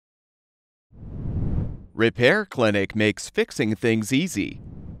Repair Clinic makes fixing things easy,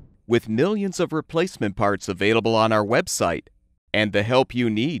 with millions of replacement parts available on our website and the help you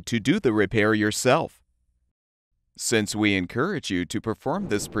need to do the repair yourself. Since we encourage you to perform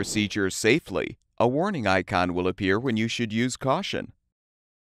this procedure safely, a warning icon will appear when you should use caution.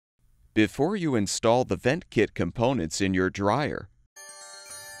 Before you install the vent kit components in your dryer,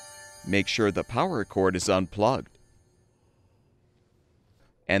 make sure the power cord is unplugged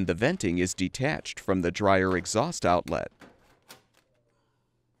and the venting is detached from the dryer exhaust outlet.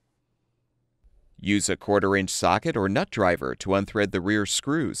 Use a 1/4-inch socket or nut driver to unthread the rear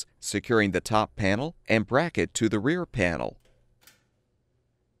screws, securing the top panel and bracket to the rear panel.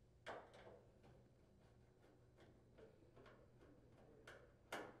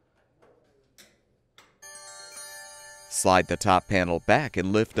 Slide the top panel back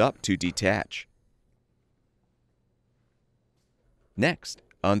and lift up to detach. Next,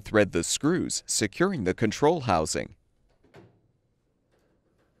 unthread the screws, securing the control housing.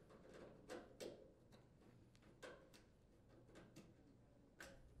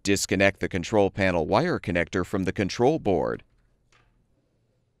 Disconnect the control panel wire connector from the control board.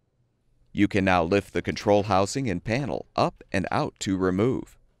 You can now lift the control housing and panel up and out to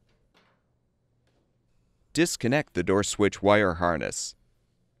remove. Disconnect the door switch wire harness.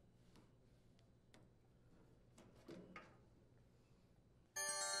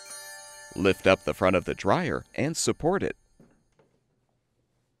 Lift up the front of the dryer and support it.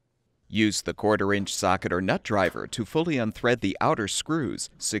 Use the 1/4-inch socket or nut driver to fully unthread the outer screws,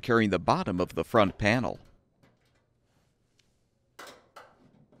 securing the bottom of the front panel.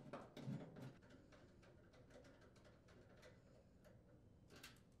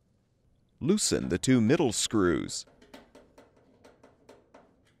 Loosen the 2 middle screws.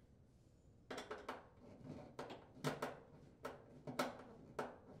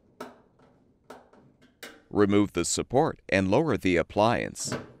 Remove the support and lower the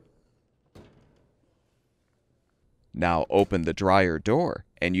appliance. Now open the dryer door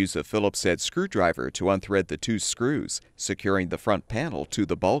and use a Phillips-head screwdriver to unthread the 2 screws, securing the front panel to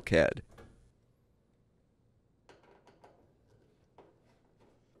the bulkhead.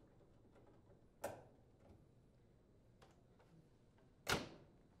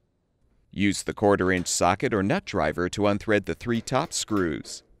 Use the 1/4-inch socket or nut driver to unthread the 3 top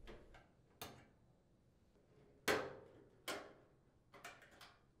screws.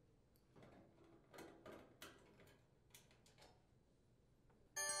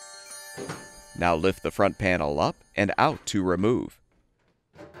 Now lift the front panel up and out to remove.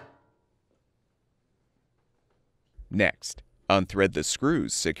 Next, unthread the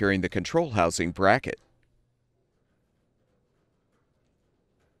screws securing the control housing bracket.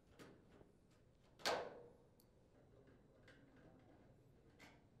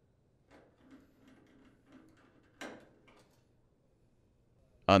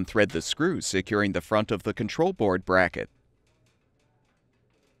 Unthread the screws securing the front of the control board bracket.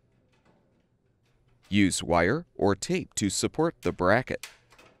 Use wire or tape to support the bracket.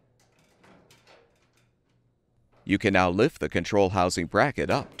 You can now lift the control housing bracket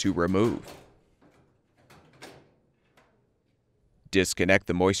up to remove. Disconnect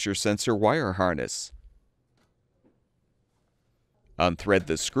the moisture sensor wire harness. Unthread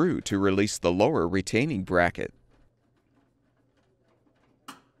the screw to release the lower retaining bracket.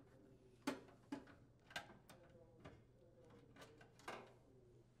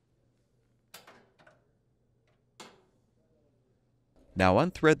 Now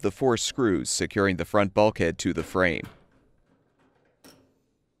unthread the 4 screws securing the front bulkhead to the frame.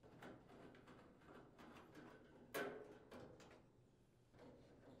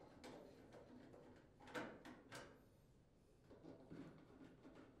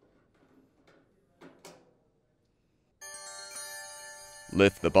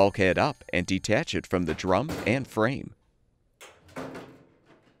 Lift the bulkhead up and detach it from the drum and frame.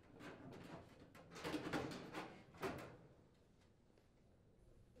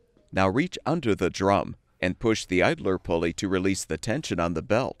 Now reach under the drum and push the idler pulley to release the tension on the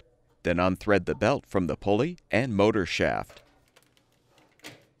belt. Then unthread the belt from the pulley and motor shaft.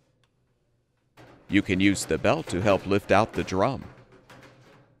 You can use the belt to help lift out the drum.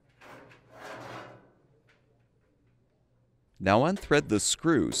 Now unthread the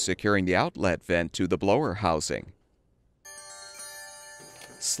screw securing the outlet vent to the blower housing.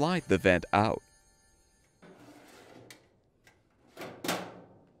 Slide the vent out.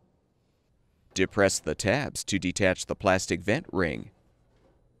 Depress the tabs to detach the plastic vent ring.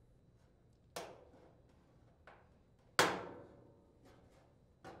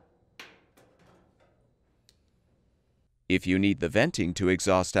 If you need the venting to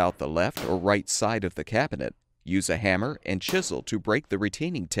exhaust out the left or right side of the cabinet, use a hammer and chisel to break the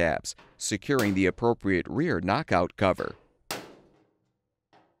retaining tabs, securing the appropriate rear knockout cover.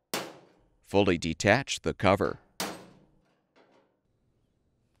 Fully detach the cover.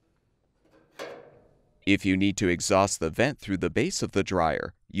 If you need to exhaust the vent through the base of the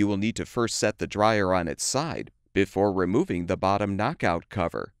dryer, you will need to first set the dryer on its side before removing the bottom knockout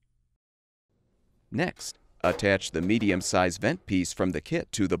cover. Next, attach the medium-sized vent piece from the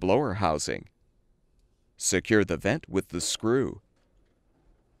kit to the blower housing. Secure the vent with the screw.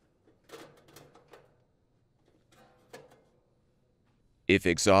 If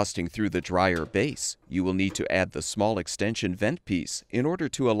exhausting through the dryer base, you will need to add the small extension vent piece in order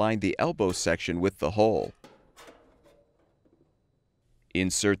to align the elbow section with the hole.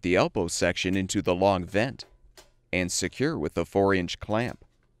 Insert the elbow section into the long vent and secure with a 4-inch clamp.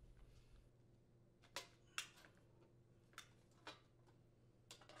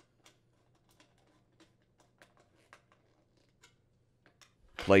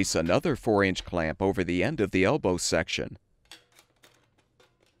 Place another 4-inch clamp over the end of the elbow section.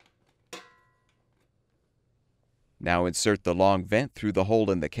 Now insert the long vent through the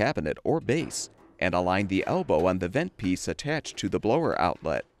hole in the cabinet or base and align the elbow on the vent piece attached to the blower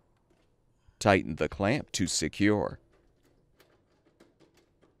outlet. Tighten the clamp to secure.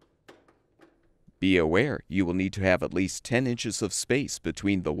 Be aware you will need to have at least 10 inches of space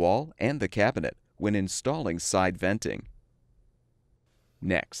between the wall and the cabinet when installing side venting.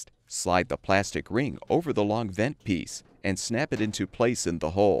 Next, slide the plastic ring over the long vent piece and snap it into place in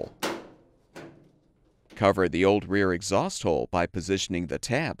the hole. Cover the old rear exhaust hole by positioning the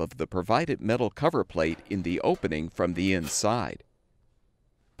tab of the provided metal cover plate in the opening from the inside.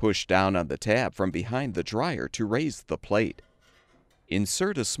 Push down on the tab from behind the dryer to raise the plate.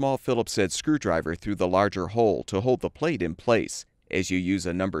 Insert a small Phillips-head screwdriver through the larger hole to hold the plate in place as you use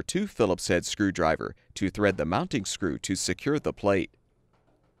a No. 2 Phillips-head screwdriver to thread the mounting screw to secure the plate.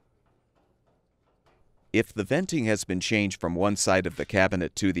 If the venting has been changed from one side of the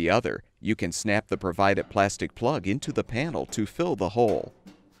cabinet to the other, you can snap the provided plastic plug into the panel to fill the hole.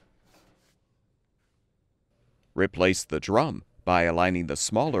 Replace the drum by aligning the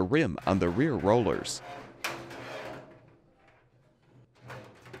smaller rim on the rear rollers.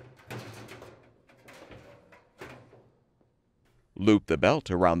 Loop the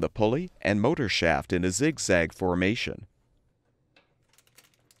belt around the pulley and motor shaft in a zigzag formation.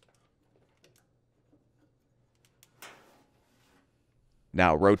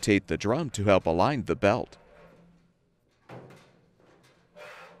 Now rotate the drum to help align the belt.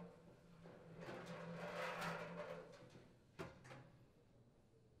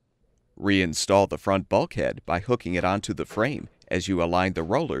 Reinstall the front bulkhead by hooking it onto the frame as you align the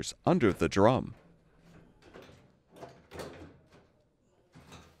rollers under the drum.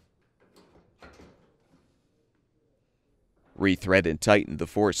 Rethread and tighten the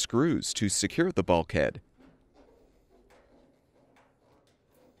 4 screws to secure the bulkhead.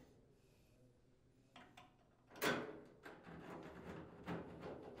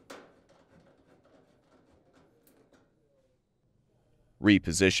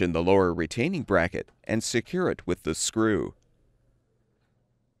 Reposition the lower retaining bracket and secure it with the screw.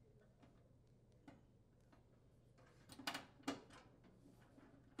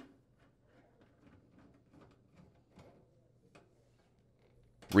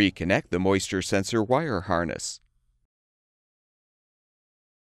 Reconnect the moisture sensor wire harness.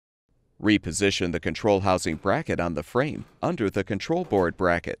 Reposition the control housing bracket on the frame under the control board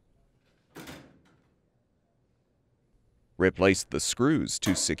bracket. Replace the screws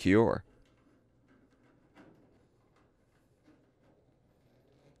to secure.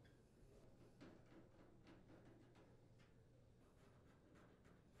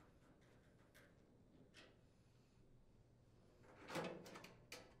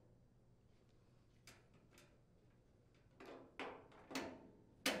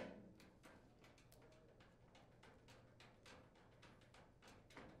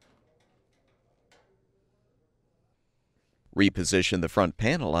 Reposition the front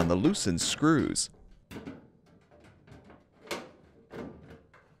panel on the loosened screws.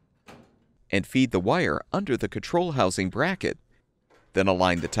 And feed the wire under the control housing bracket. Then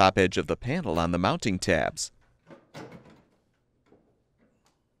align the top edge of the panel on the mounting tabs.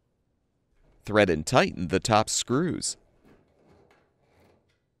 Thread and tighten the top screws.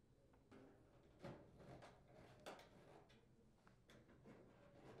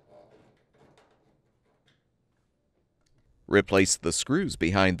 Replace the screws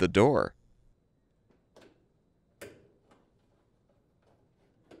behind the door.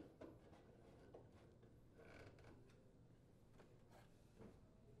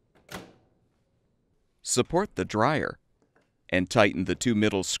 Support the dryer and tighten the 2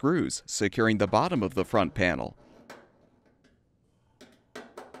 middle screws securing the bottom of the front panel.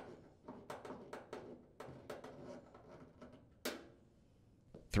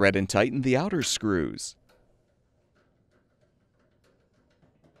 Thread and tighten the outer screws.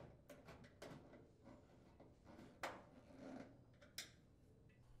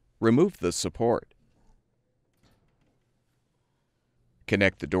 Remove the support.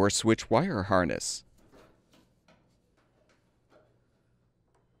 Connect the door switch wire harness.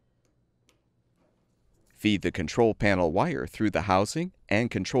 Feed the control panel wire through the housing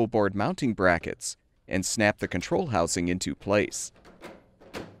and control board mounting brackets and snap the control housing into place.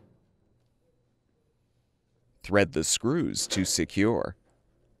 Thread the screws to secure.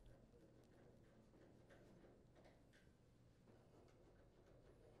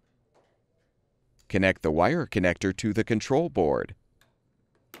 Connect the wire connector to the control board.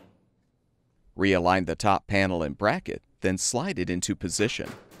 Realign the top panel and bracket, then slide it into position.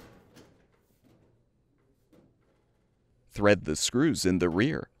 Thread the screws in the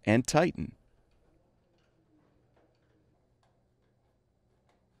rear and tighten.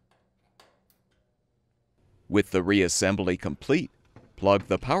 With the reassembly complete, plug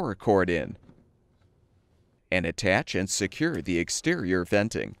the power cord in and attach and secure the exterior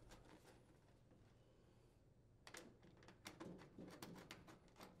venting.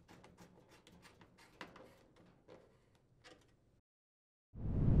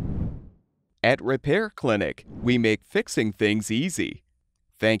 At Repair Clinic, we make fixing things easy.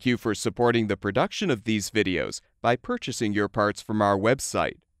 Thank you for supporting the production of these videos by purchasing your parts from our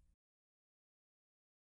website.